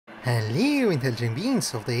Hello, intelligent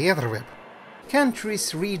beings of the ætherweb.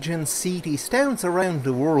 Countries, regions, cities, towns around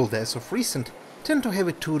the world as of recent tend to have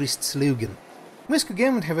a tourist slogan. Moscow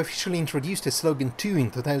government have officially introduced a slogan too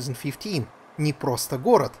in 2015, "Не просто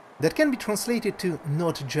город", that can be translated to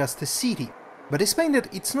 "not just a city", but despite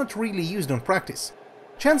that it's not really used on practice.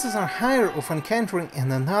 Chances are higher of encountering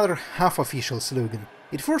another half-official slogan.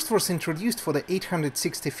 It first was introduced for the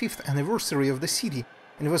 865th anniversary of the city,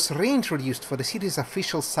 and was reintroduced for the city's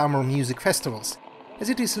official summer music festivals, as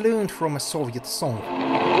it is loaned from a Soviet song.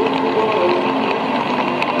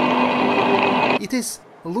 It is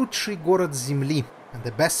лучший город Земли,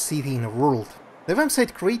 the best city in the world. The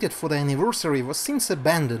website created for the anniversary was since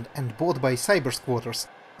abandoned and bought by cyber squatters,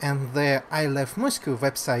 and the I Love Moscow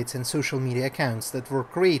websites and social media accounts that were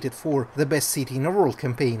created for the best city in the world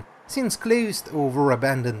campaign since closed or were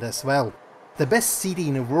abandoned as well. The best city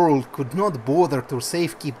in the world could not bother to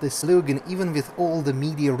safekeep the slogan even with all the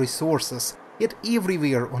media resources, yet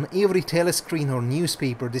everywhere on every telescreen or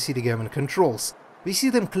newspaper the city government controls, we see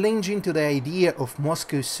them clinging to the idea of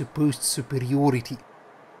Moscow's supposed superiority.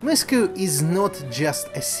 Moscow is not just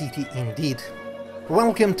a city indeed.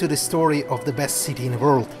 Welcome to the story of the best city in the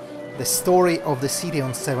world, the story of the city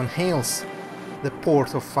on 7 hills, the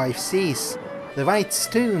port of 5 seas, the white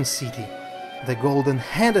stone city, the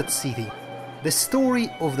golden-headed city, the story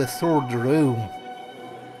of the third Rome.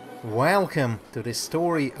 Welcome to the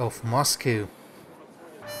story of Moscow.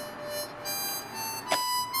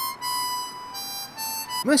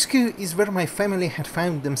 Moscow is where my family had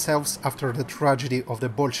found themselves after the tragedy of the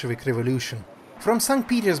Bolshevik Revolution. From St.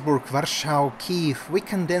 Petersburg, Warsaw, Kiev, we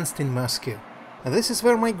condensed in Moscow. This is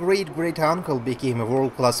where my great-great-uncle became a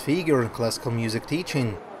world-class figure in classical music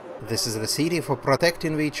teaching. This is the city for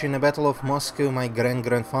protecting which in the Battle of Moscow my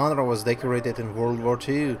grand-grandfather was decorated in World War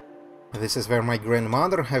II. This is where my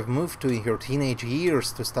grandmother have moved to in her teenage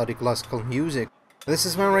years to study classical music. This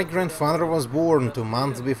is where my grandfather was born 2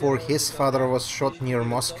 months before his father was shot near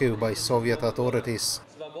Moscow by Soviet authorities.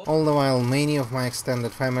 All the while many of my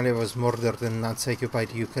extended family was murdered in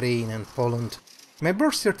Nazi-occupied Ukraine and Poland. My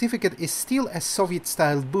birth certificate is still a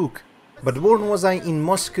Soviet-style book, but born was I in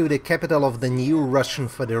Moscow, the capital of the new Russian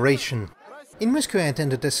Federation. In Moscow I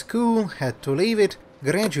attended a school, had to leave it,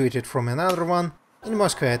 graduated from another one. In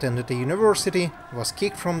Moscow I attended a university, was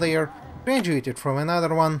kicked from there, graduated from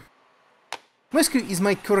another one. Moscow is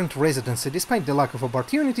my current residency, despite the lack of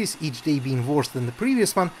opportunities, each day being worse than the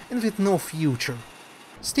previous one, and with no future.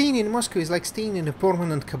 Staying in Moscow is like staying in a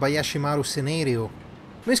permanent Kobayashi Maru scenario.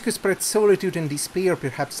 Moscow spreads solitude and despair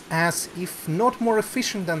perhaps as, if not more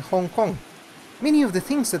efficient than Hong Kong. Many of the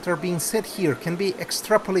things that are being said here can be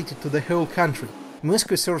extrapolated to the whole country.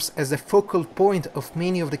 Moscow serves as a focal point of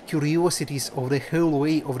many of the curiosities of the whole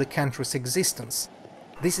way of the country's existence.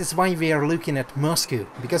 This is why we are looking at Moscow,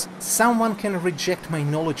 because someone can reject my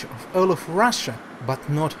knowledge of all of Russia,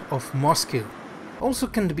 but not of Moscow. Also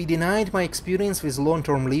can't be denied my experience with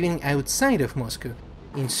long-term living outside of Moscow,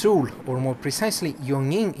 in Seoul, or more precisely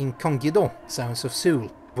Yongin in Gyeonggi-do, south of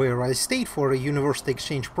Seoul, where I stayed for a university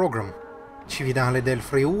exchange program. Cividale del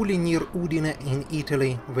Friuli near Udine in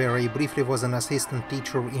Italy, where I briefly was an assistant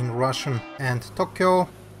teacher in Russian, and Tokyo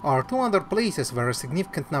are 2 other places where a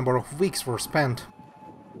significant number of weeks were spent.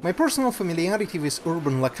 My personal familiarity with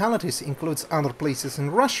urban localities includes other places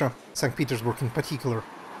in Russia, St. Petersburg in particular,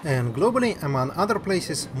 and globally, among other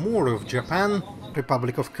places, more of Japan,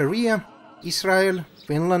 Republic of Korea, Israel,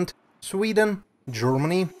 Finland, Sweden,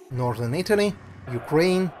 Germany, Northern Italy,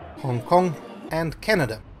 Ukraine, Hong Kong, and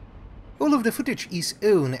Canada. All of the footage is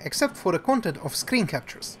own except for the content of screen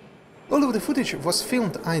captures. All of the footage was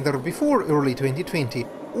filmed either before early 2020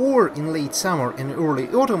 or in late summer and early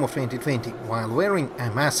autumn of 2020 while wearing a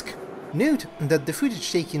mask. Note that the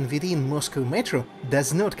footage taken within Moscow Metro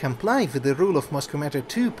does not comply with the rule of Moscow Metro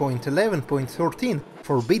 2.11.13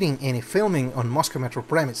 forbidding any filming on Moscow Metro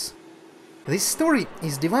premise. This story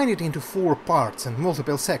is divided into 4 parts and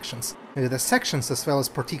multiple sections, with the sections as well as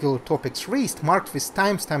particular topics raised marked with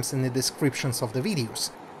timestamps in the descriptions of the videos.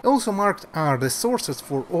 Also marked are the sources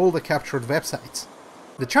for all the captured websites.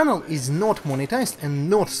 The channel is not monetized and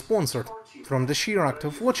not sponsored. From the sheer act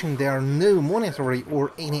of watching there are no monetary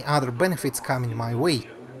or any other benefits coming my way.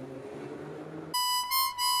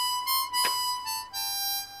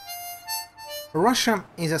 Russia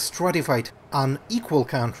is a stratified, unequal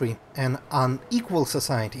country, an unequal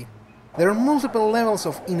society. There are multiple levels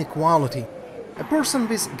of inequality. A person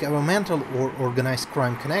with governmental or organized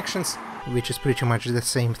crime connections, which is pretty much the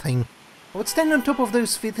same thing, would stand on top of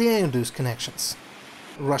those without those connections.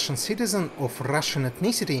 Russian citizen of Russian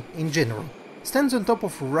ethnicity in general stands on top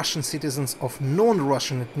of Russian citizens of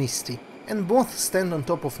non-Russian ethnicity, and both stand on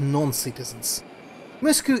top of non-citizens.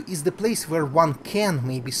 Moscow is the place where one can,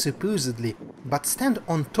 maybe supposedly, but stand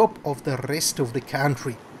on top of the rest of the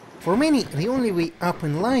country. For many, the only way up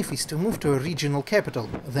in life is to move to a regional capital,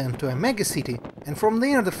 then to a megacity, and from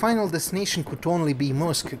there the final destination could only be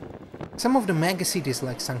Moscow. Some of the megacities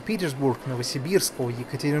like St. Petersburg, Novosibirsk or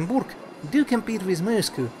Yekaterinburg do compete with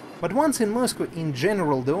Moscow, but once in Moscow, in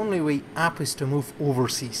general, the only way up is to move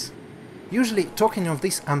overseas. Usually, talking of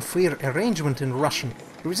this unfair arrangement in Russian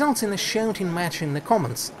results in a shouting match in the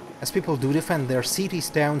comments, as people do defend their cities,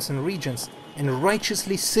 towns and regions, and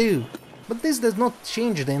righteously so. But this does not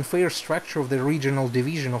change the unfair structure of the regional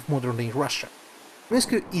division of modern-day Russia.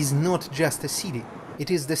 Moscow is not just a city, it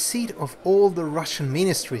is the seat of all the Russian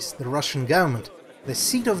ministries, the Russian government, the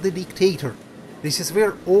seat of the dictator. This is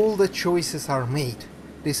where all the choices are made.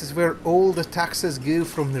 This is where all the taxes go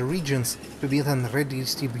from the regions to be then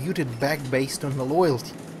redistributed back based on the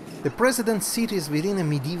loyalty. The president's seat is within a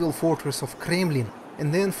medieval fortress of Kremlin,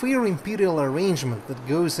 and the unfair imperial arrangement that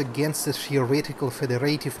goes against the theoretical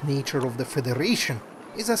federative nature of the federation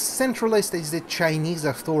is as centralized as the Chinese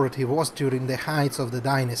authority was during the heights of the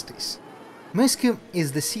dynasties. Moscow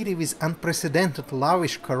is the city with unprecedented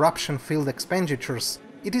lavish corruption-filled expenditures.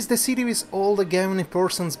 It is the city with all the governing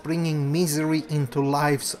persons bringing misery into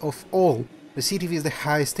lives of all, the city with the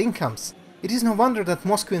highest incomes. It is no wonder that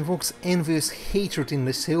Moscow invokes envious hatred in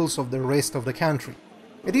the souls of the rest of the country.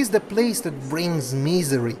 It is the place that brings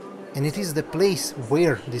misery, and it is the place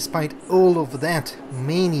where, despite all of that,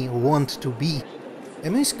 many want to be. A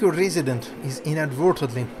Moscow resident is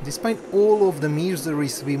inadvertently, despite all of the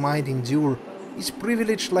miseries we might endure, is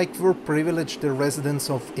privileged like were privileged the residents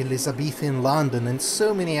of Elizabethan London in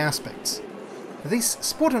so many aspects. This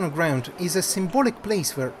spot on the ground is a symbolic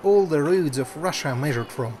place where all the roads of Russia are measured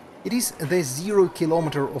from. It is the 0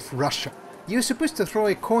 kilometer of Russia. You're supposed to throw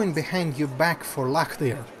a coin behind your back for luck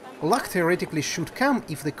there. Luck theoretically should come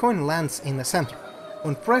if the coin lands in the center.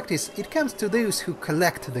 On practice, it comes to those who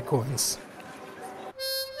collect the coins.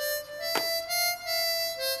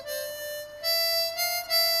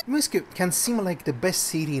 Moscow can seem like the best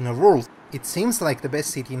city in the world. It seems like the best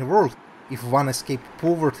city in the world, if one escaped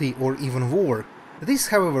poverty or even war. This,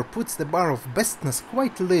 however, puts the bar of bestness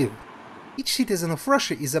quite low. Each citizen of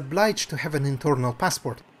Russia is obliged to have an internal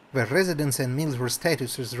passport, where residence and military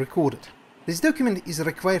status is recorded. This document is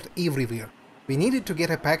required everywhere. We needed to get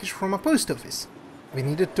a package from a post office. We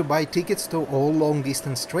needed to buy tickets to all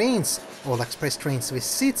long-distance trains, all express trains with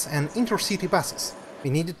seats and intercity buses. We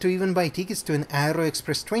needed to even buy tickets to an Aero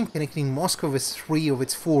Express train connecting Moscow with 3 of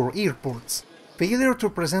its 4 airports. Failure to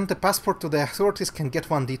present a passport to the authorities can get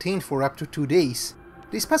one detained for up to 2 days.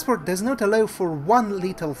 This passport does not allow for one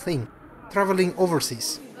little thing: traveling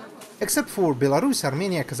overseas. Except for Belarus,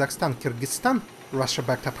 Armenia, Kazakhstan, Kyrgyzstan,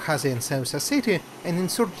 Russia-backed Abkhazia and South Ossetia, and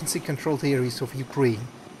insurgency-controlled areas of Ukraine.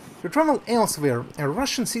 To travel elsewhere, a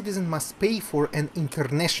Russian citizen must pay for an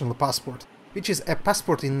international passport, which is a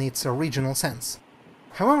passport in its original sense.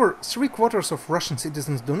 However, 3/4 of Russian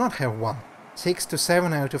citizens do not have one. 6 to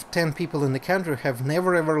 7 out of 10 people in the country have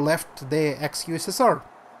never ever left the ex-USSR.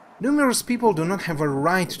 Numerous people do not have a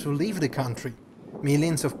right to leave the country.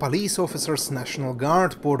 Millions of police officers, National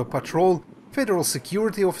Guard, Border Patrol, federal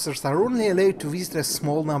security officers are only allowed to visit a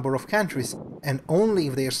small number of countries, and only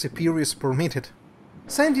if their superiors permit it.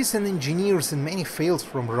 Scientists and engineers in many fields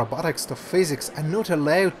from robotics to physics are not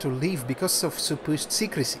allowed to leave because of supposed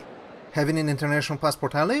secrecy. Having an international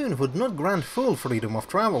passport alone would not grant full freedom of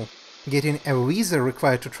travel. Getting a visa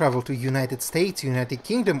required to travel to United States, United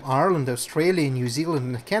Kingdom, Ireland, Australia, New Zealand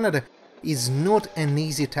and Canada is not an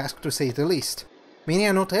easy task to say the least. Many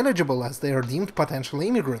are not eligible as they are deemed potential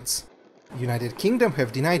immigrants. United Kingdom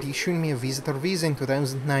have denied issuing me a visitor visa in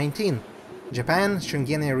 2019. Japan,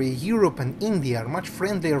 Schengen area Europe and India are much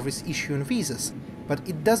friendlier with issuing visas, but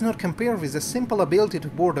it does not compare with the simple ability to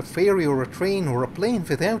board a ferry or a train or a plane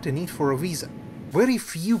without a need for a visa. Very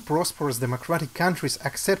few prosperous democratic countries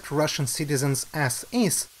accept Russian citizens as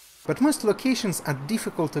is, but most locations are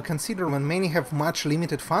difficult to consider when many have much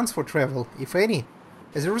limited funds for travel, if any.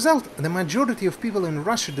 As a result, the majority of people in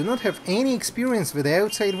Russia do not have any experience with the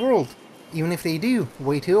outside world. Even if they do,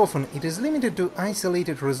 way too often it is limited to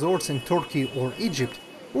isolated resorts in Turkey or Egypt,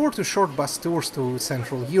 or to short bus tours to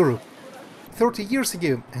Central Europe. 30 years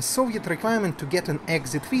ago, a Soviet requirement to get an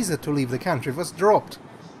exit visa to leave the country was dropped.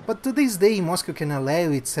 But to this day Moscow can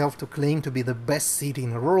allow itself to claim to be the best city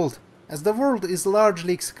in the world, as the world is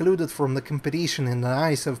largely excluded from the competition in the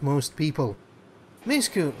eyes of most people.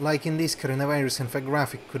 Moscow, like in this coronavirus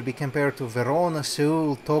infographic, could be compared to Verona,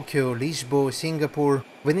 Seoul, Tokyo, Lisbon, Singapore,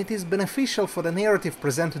 when it is beneficial for the narrative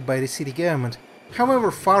presented by the city government,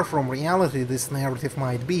 however far from reality this narrative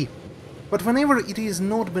might be. But whenever it is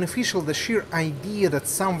not beneficial, the sheer idea that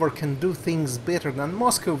somewhere can do things better than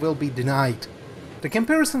Moscow will be denied. The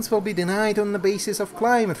comparisons will be denied on the basis of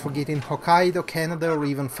climate, forgetting Hokkaido, Canada, or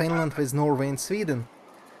even Finland with Norway and Sweden.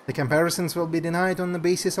 The comparisons will be denied on the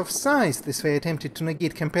basis of size, this way attempted to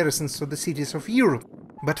negate comparisons to the cities of Europe.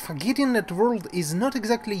 But forgetting that the world is not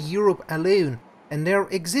exactly Europe alone, and there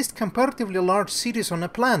exist comparatively large cities on the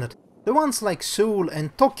planet, the ones like Seoul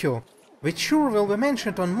and Tokyo, which sure will be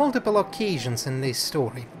mentioned on multiple occasions in this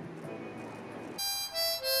story.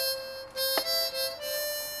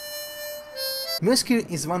 Moscow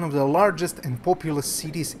is one of the largest and populous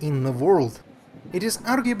cities in the world. It is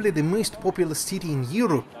arguably the most populous city in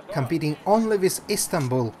Europe, competing only with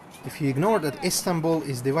Istanbul, if you ignore that Istanbul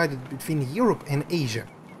is divided between Europe and Asia.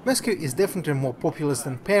 Moscow is definitely more populous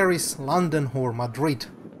than Paris, London or Madrid.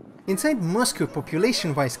 Inside Moscow,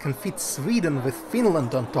 population-wise can fit Sweden with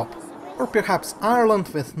Finland on top, or perhaps Ireland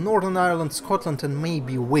with Northern Ireland, Scotland and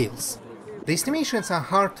maybe Wales. The estimations are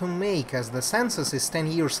hard to make as the census is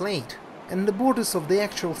 10 years late, and the borders of the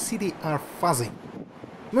actual city are fuzzy.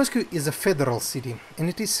 Moscow is a federal city, and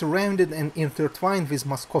it is surrounded and intertwined with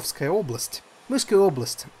Moskovskaya Oblast, Moscow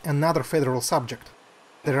Oblast, another federal subject.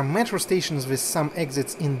 There are metro stations with some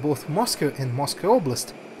exits in both Moscow and Moscow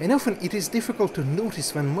Oblast, and often it is difficult to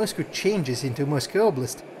notice when Moscow changes into Moscow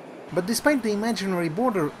Oblast. But despite the imaginary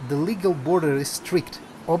border, the legal border is strict.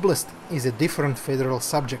 Oblast is a different federal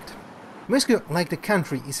subject. Moscow, like the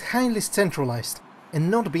country, is highly centralized and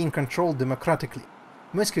not being controlled democratically.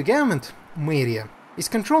 Moscow government, Maria, is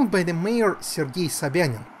controlled by the mayor Sergei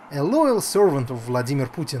Sobyanin, a loyal servant of Vladimir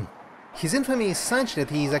Putin. His infamy is such that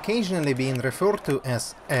he is occasionally being referred to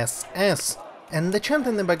as SS, and the chant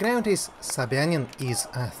in the background is "Sobyanin is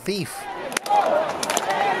a thief."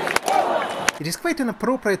 It is quite an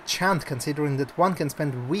appropriate chant considering that one can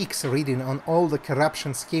spend weeks reading on all the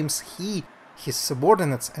corruption schemes he, his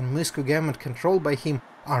subordinates and Moscow government controlled by him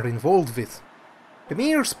are involved with. The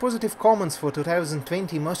mayor's positive comments for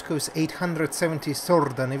 2020 Moscow's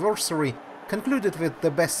 873rd anniversary concluded with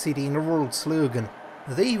the best city in the world slogan.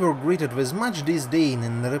 They were greeted with much disdain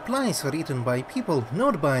in the replies written by people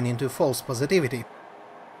not buying into false positivity.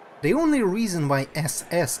 The only reason why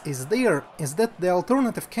SS is there is that the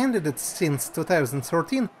alternative candidates since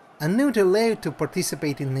 2013 are not allowed to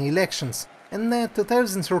participate in the elections, and the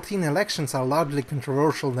 2013 elections are largely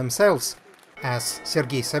controversial themselves, as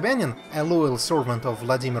Sergei Sobyanin, a loyal servant of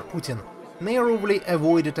Vladimir Putin, narrowly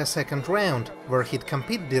avoided a second round, where he'd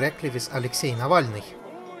compete directly with Alexei Navalny.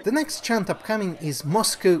 The next chant upcoming is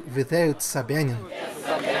Moscow without Sobyanin.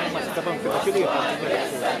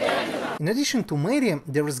 In addition to Maria,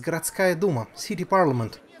 there is Городская Duma, city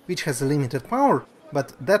parliament, which has limited power,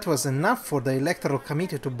 but that was enough for the electoral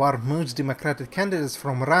committee to bar most democratic candidates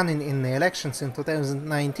from running in the elections in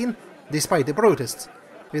 2019, despite the protests,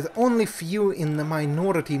 with only few in the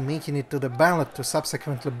minority making it to the ballot to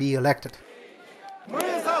subsequently be elected.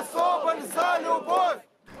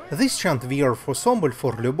 This chant "We are for Sobol,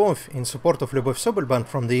 for Lyubov" in support of Lyubov Sobolbank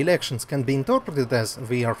from the elections can be interpreted as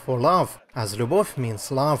 "We are for love", as Lyubov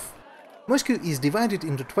means love. Moscow is divided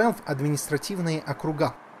into 12 administrativные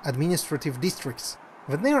округа, administrative districts,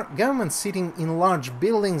 with their governments sitting in large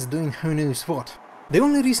buildings doing who knows what. The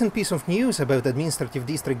only recent piece of news about administrative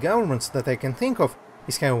district governments that I can think of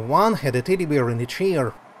is how one had a teddy bear in a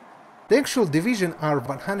chair. The actual division are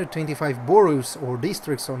 125 boroughs or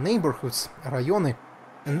districts or neighborhoods, rayony,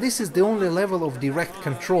 and this is the only level of direct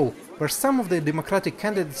control, where some of the democratic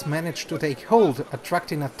candidates managed to take hold,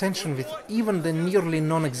 attracting attention with even the nearly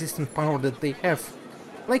non-existent power that they have,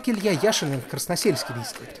 like Ilya Yashin in Krasnoselsky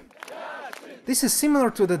district. This is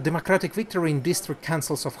similar to the democratic victory in district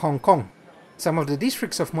councils of Hong Kong. Some of the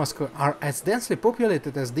districts of Moscow are as densely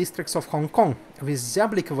populated as districts of Hong Kong, with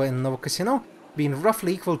Zyablikovo and Novokosino being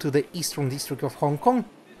roughly equal to the eastern district of Hong Kong,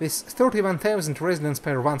 with 31,000 residents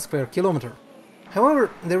per 1 square kilometer.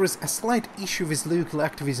 However, there is a slight issue with local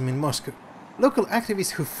activism in Moscow. Local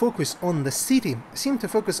activists who focus on the city seem to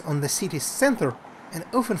focus on the city's center and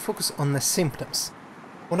often focus on the symptoms.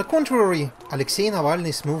 On the contrary, Alexei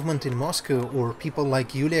Navalny's movement in Moscow, or people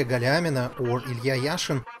like Yulia Galyamina or Ilya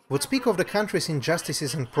Yashin, would speak of the country's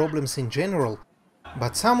injustices and problems in general,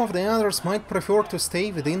 but some of the others might prefer to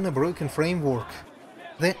stay within the broken framework.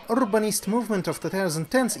 The urbanist movement of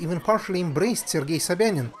 2010s even partially embraced Sergei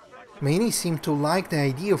Sobyanin. Many seem to like the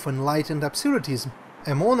idea of enlightened absurdism,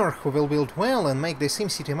 a monarch who will build well and make the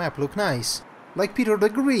SimCity map look nice, like Peter the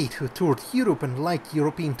Great, who toured Europe and liked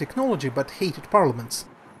European technology but hated parliaments.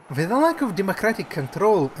 With a lack of democratic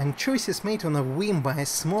control and choices made on a whim by a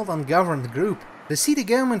small ungoverned group, The city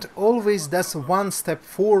government always does one step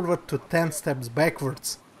forward to 10 steps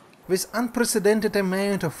backwards. With unprecedented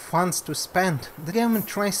amount of funds to spend, the government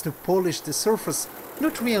tries to polish the surface,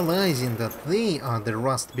 not realizing that they are the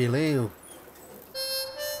rust below.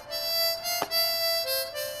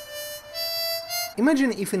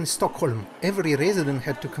 Imagine if in Stockholm every resident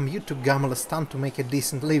had to commute to Gamla to make a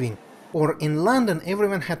decent living, or in London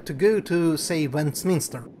everyone had to go to, say,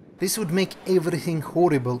 Westminster. This would make everything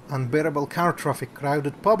horrible, unbearable car traffic,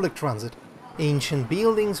 crowded public transit. Ancient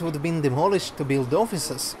buildings would have been demolished to build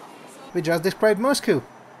offices. We just described Moscow.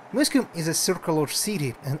 Moscow is a circular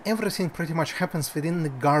city, and everything pretty much happens within the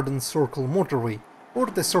Garden Circle motorway, or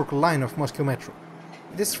the Circle line of Moscow Metro.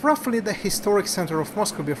 It is roughly the historic center of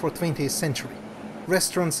Moscow before 20th century.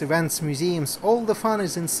 Restaurants, events, museums, all the fun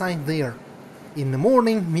is inside there. In the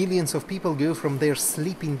morning, millions of people go from their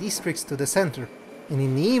sleeping districts to the center, and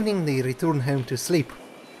in the evening they return home to sleep.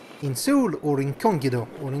 In Seoul or in Gyeonggi-do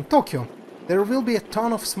or in Tokyo, there will be a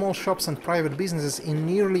ton of small shops and private businesses in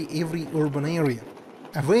nearly every urban area.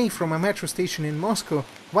 Away from a metro station in Moscow,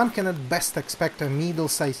 one can at best expect a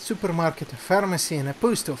middle-sized supermarket, a pharmacy and a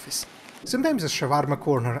post office. Sometimes a shawarma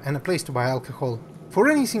corner and a place to buy alcohol. For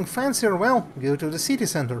anything fancier, well, go to the city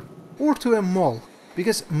center. Or to a mall,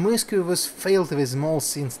 because Moscow was filled with malls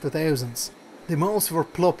since the 2000s. The malls were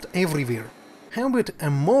plopped everywhere. How about a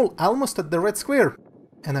mall almost at the Red Square?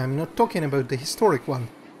 And I'm not talking about the historic one.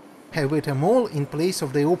 How about a mall in place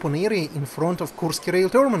of the open area in front of Kursk rail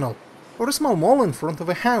terminal? Or a small mall in front of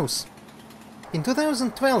a house? In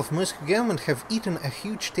 2012, Moscow government have eaten a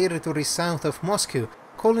huge territory south of Moscow,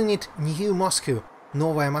 calling it New Moscow,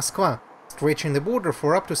 Novaya Moskva, stretching the border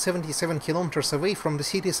for up to 77 kilometers away from the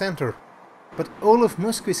city center. But all of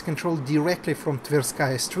Moscow is controlled directly from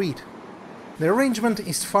Tverskaya Street. The arrangement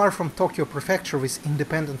is far from Tokyo Prefecture with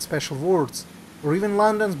independent special wards, or even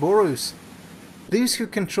London's boroughs. Those who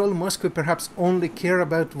control Moscow perhaps only care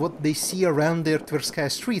about what they see around their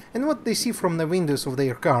Tverskaya Street and what they see from the windows of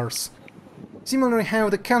their cars. Similarly, how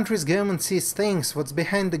the country's government sees things, what's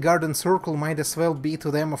behind the Garden Circle might as well be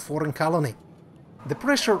to them a foreign colony. The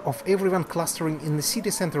pressure of everyone clustering in the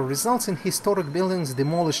city center results in historic buildings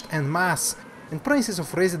demolished en masse, and prices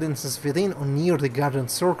of residences within or near the Garden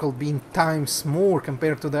Circle being times more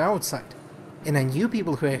compared to the outside. And I knew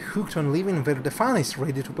people who are hooked on living where the fun is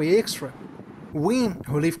ready to pay extra. We,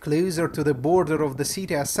 who live closer to the border of the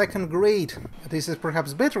city, are second grade. This is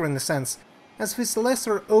perhaps better in a sense, as with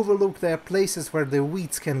lesser overlook there are places where the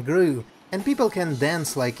weeds can grow, and people can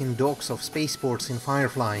dance like in docks of spaceports in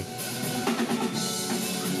Firefly.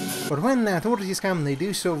 But when the authorities come, they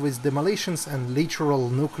do so with demolitions and literal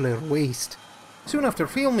nuclear waste. Soon after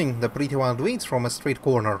filming, the pretty wild weeds from a street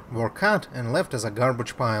corner were cut and left as a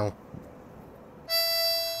garbage pile.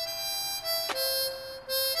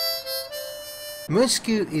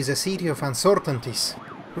 Moscow is a city of uncertainties.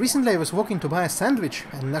 Recently I was walking to buy a sandwich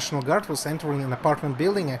and National Guard was entering an apartment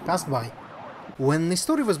building I passed by. When the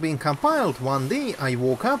story was being compiled, one day I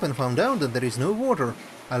woke up and found out that there is no water.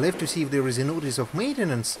 I left to see if there is a notice of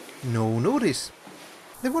maintenance. No notice.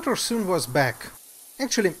 The water soon was back.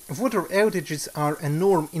 Actually, water outages are a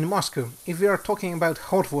norm in Moscow, if we are talking about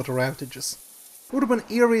hot water outages. Urban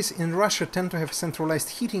areas in Russia tend to have centralized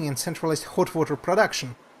heating and centralized hot water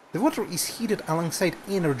production. The water is heated alongside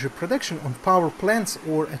energy production on power plants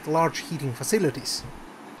or at large heating facilities.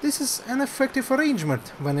 This is an effective arrangement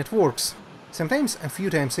when it works. Sometimes a few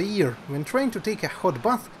times a year, when trying to take a hot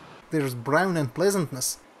bath, there's brown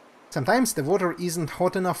unpleasantness. Sometimes the water isn't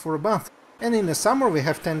hot enough for a bath, and in the summer we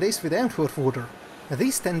have 10 days without hot water.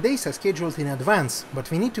 These 10 days are scheduled in advance, but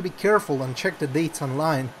we need to be careful and check the dates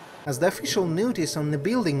online, as the official notice on the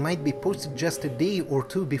building might be posted just a day or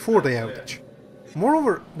two before the outage.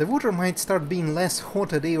 Moreover, the water might start being less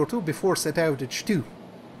hot a day or two before said outage too.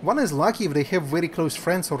 One is lucky if they have very close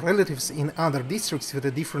friends or relatives in other districts with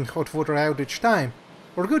a different hot water outage time,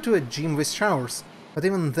 or go to a gym with showers, but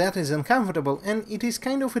even that is uncomfortable, and it is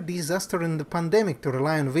kind of a disaster in the pandemic to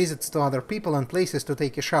rely on visits to other people and places to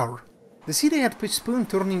take a shower. The city had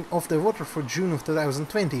postponed turning off the water for June of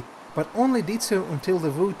 2020, but only did so until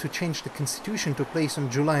the vote to change the constitution took place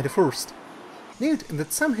on July the 1st. Note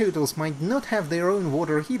that some hotels might not have their own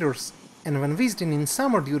water heaters, and when visiting in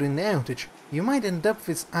summer during the outage, you might end up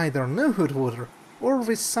with either no hot water, or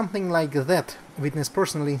with something like that, witnessed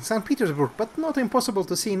personally in St. Petersburg, but not impossible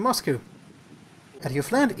to see in Moscow. At your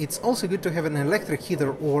flat, it's also good to have an electric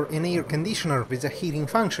heater or an air conditioner with a heating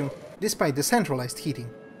function, despite the centralized heating.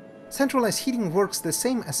 Centralized heating works the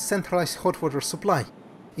same as centralized hot water supply.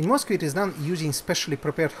 In Moscow it is done using specially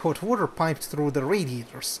prepared hot water piped through the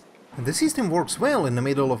radiators. The system works well in the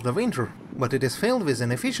middle of the winter, but it is filled with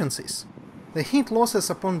inefficiencies. The heat losses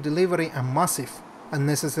upon delivery are massive.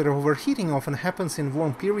 Unnecessary overheating often happens in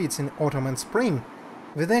warm periods in autumn and spring.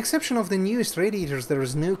 With the exception of the newest radiators, there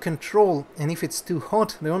is no control, and if it's too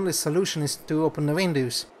hot, the only solution is to open the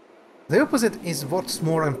windows. The opposite is what's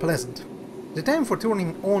more unpleasant. The time for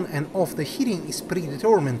turning on and off the heating is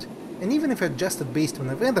predetermined, and even if adjusted based on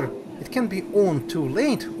the weather, it can be on too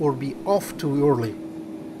late or be off too early.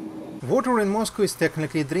 Water in Moscow is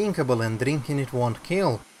technically drinkable and drinking it won't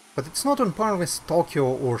kill, but it's not on par with Tokyo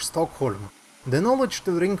or Stockholm. The knowledge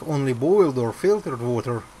to drink only boiled or filtered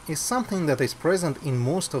water is something that is present in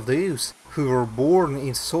most of those who were born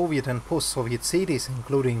in Soviet and post-Soviet cities,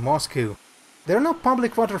 including Moscow. There are no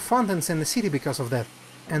public water fountains in the city because of that,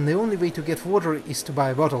 and the only way to get water is to buy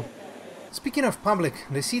a bottle. Speaking of public,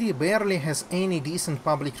 the city barely has any decent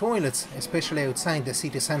public toilets, especially outside the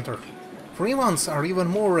city center. Free ones are even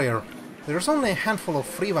more rare. There's only a handful of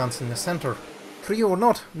free ones in the center. Free or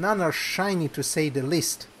not, none are shiny to say the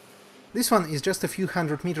least. This one is just a few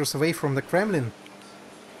hundred meters away from the Kremlin.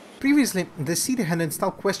 Previously, the city had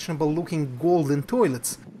installed questionable-looking golden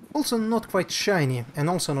toilets, also not quite shiny and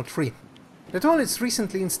also not free. The toilets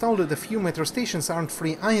recently installed at a few metro stations aren't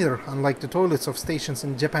free either, unlike the toilets of stations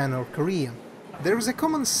in Japan or Korea. There is a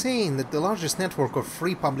common saying that the largest network of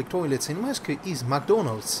free public toilets in Moscow is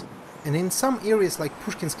McDonald's. And in some areas like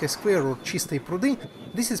Pushkinsky Square or Чистые пруды,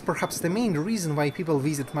 this is perhaps the main reason why people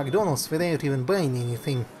visit McDonald's without even buying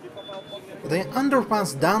anything. The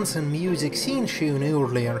underpass dance and music scene shown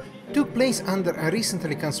earlier took place under a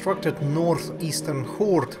recently constructed northeastern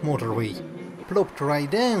Hort motorway, plopped right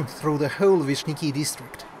down through the whole Vishniki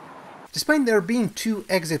district. Despite there being two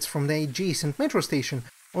exits from the adjacent metro station,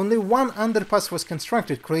 only one underpass was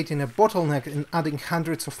constructed, creating a bottleneck and adding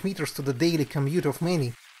hundreds of meters to the daily commute of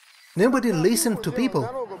many. Nobody listened to people.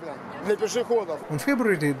 On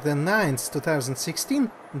February the 9th, 2016,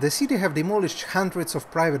 the city have demolished hundreds of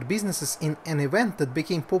private businesses in an event that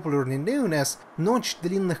became popularly known as Ночь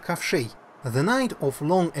длинных ковшей, the Night of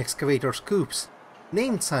Long Excavator Scoops,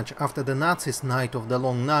 named such after the Nazis' Night of the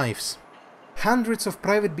Long Knives. Hundreds of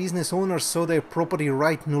private business owners saw their property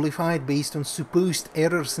right nullified based on supposed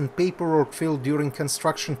errors in paperwork filled during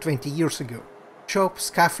construction 20 years ago. Shops,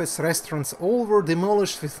 cafes, restaurants, all were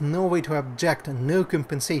demolished with no way to object and no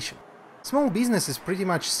compensation. Small business is pretty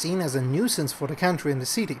much seen as a nuisance for the country and the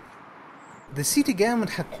city. The city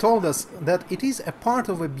government had told us that it is a part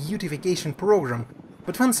of a beautification program,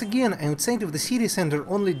 but once again, outside of the city center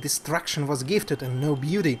only destruction was gifted and no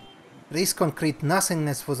beauty. This concrete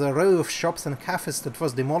nothingness was a row of shops and cafes that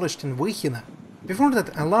was demolished in Vykhina. Before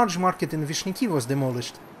that, a large market in Vishniki was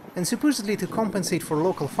demolished. And supposedly to compensate for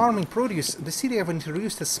local farming produce, the city have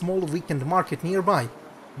introduced a small weekend market nearby,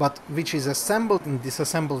 but which is assembled and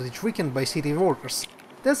disassembled each weekend by city workers.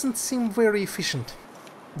 Doesn't seem very efficient.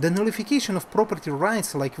 The nullification of property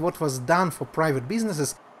rights, like what was done for private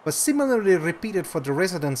businesses, was similarly repeated for the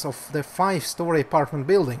residents of the 5-story apartment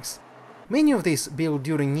buildings. Many of these, built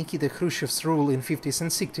during Nikita Khrushchev's rule in 50s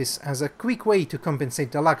and 60s as a quick way to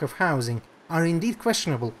compensate the lack of housing, are indeed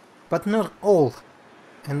questionable, but not all.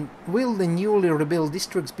 And will the newly rebuilt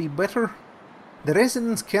districts be better? The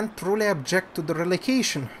residents can't truly object to the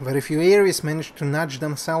relocation. Very few areas manage to nudge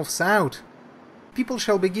themselves out. People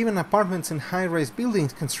shall be given apartments in high-rise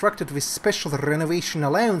buildings constructed with special renovation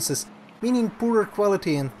allowances, meaning poorer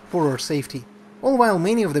quality and poorer safety, all while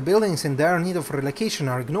many of the buildings in dire need of relocation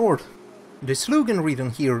are ignored. The slogan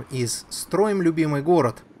written here is «Строим любимый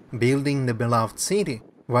город», building the beloved city,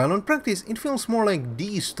 while in practice it feels more like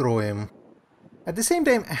 «Destroyim». At the same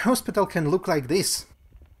time, a hospital can look like this.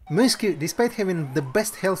 Moscow, despite having the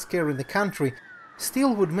best healthcare in the country,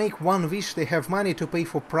 still would make one wish they have money to pay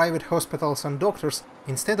for private hospitals and doctors,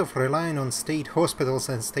 instead of relying on state hospitals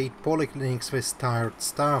and state polyclinics with tired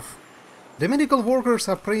staff. The medical workers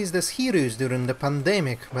are praised as heroes during the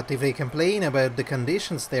pandemic, but if they complain about the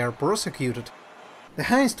conditions, they are prosecuted. The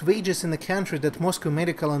highest wages in the country that Moscow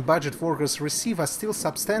medical and budget workers receive are still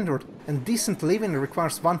substandard, and decent living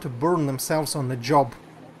requires one to burn themselves on the job.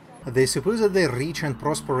 The supposedly rich and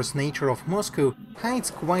prosperous nature of Moscow hides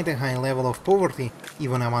quite a high level of poverty,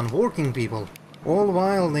 even among working people, all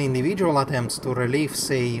while the individual attempts to relieve,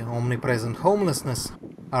 say, omnipresent homelessness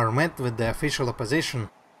are met with the official opposition.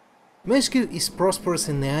 Moscow is prosperous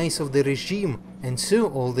in the eyes of the regime, and so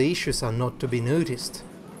all the issues are not to be noticed.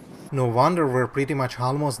 No wonder where pretty much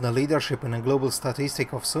almost the leadership in a global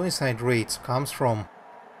statistic of suicide rates comes from.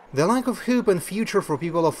 The lack of hope and future for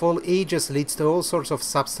people of all ages leads to all sorts of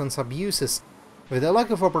substance abuses, with the lack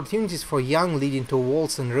of opportunities for young leading to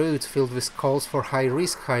walls and roads filled with calls for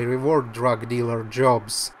high-risk, high-reward drug dealer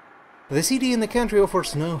jobs. The city and the country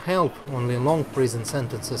offers no help, only long prison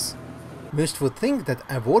sentences. Most would think that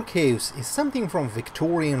a workhouse is something from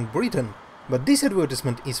Victorian Britain, but this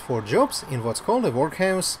advertisement is for jobs in what's called a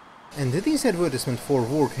workhouse, and this advertisement for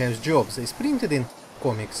workhouse jobs is printed in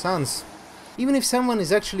Comic Sans. Even if someone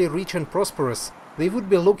is actually rich and prosperous, they would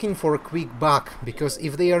be looking for a quick buck, because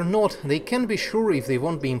if they are not, they can't be sure if they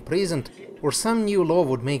won't be imprisoned or some new law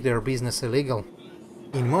would make their business illegal.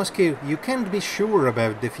 In Moscow, you can't be sure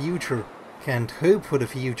about the future, can't hope for the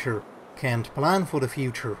future, can't plan for the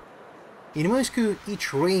future. In Moscow,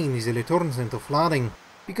 each rain easily turns into flooding,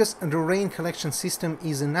 because the rain collection system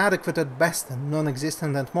is inadequate at best and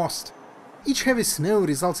non-existent at most. Each heavy snow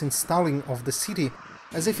results in stalling of the city,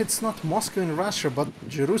 as if it's not Moscow in Russia but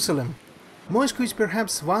Jerusalem. Moscow is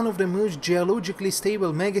perhaps one of the most geologically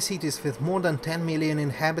stable megacities with more than 10 million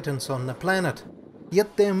inhabitants on the planet.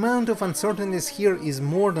 Yet the amount of uncertainties here is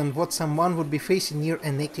more than what someone would be facing near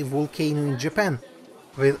an active volcano in Japan,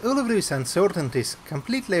 with all of these uncertainties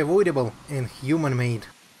completely avoidable and human-made.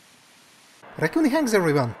 Raccoon Hanks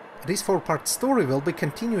everyone! This 4-part story will be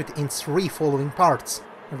continued in 3 following parts.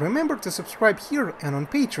 Remember to subscribe here and on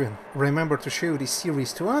Patreon, remember to show this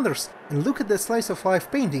series to others, and look at the slice of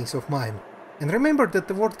life paintings of mine. And remember that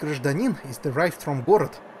the word гражданин is derived from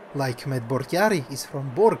город, like medborjari is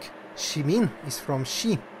from Borg, shimin is from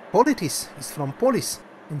shi, politis is from polis,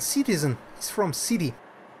 and citizen is from city.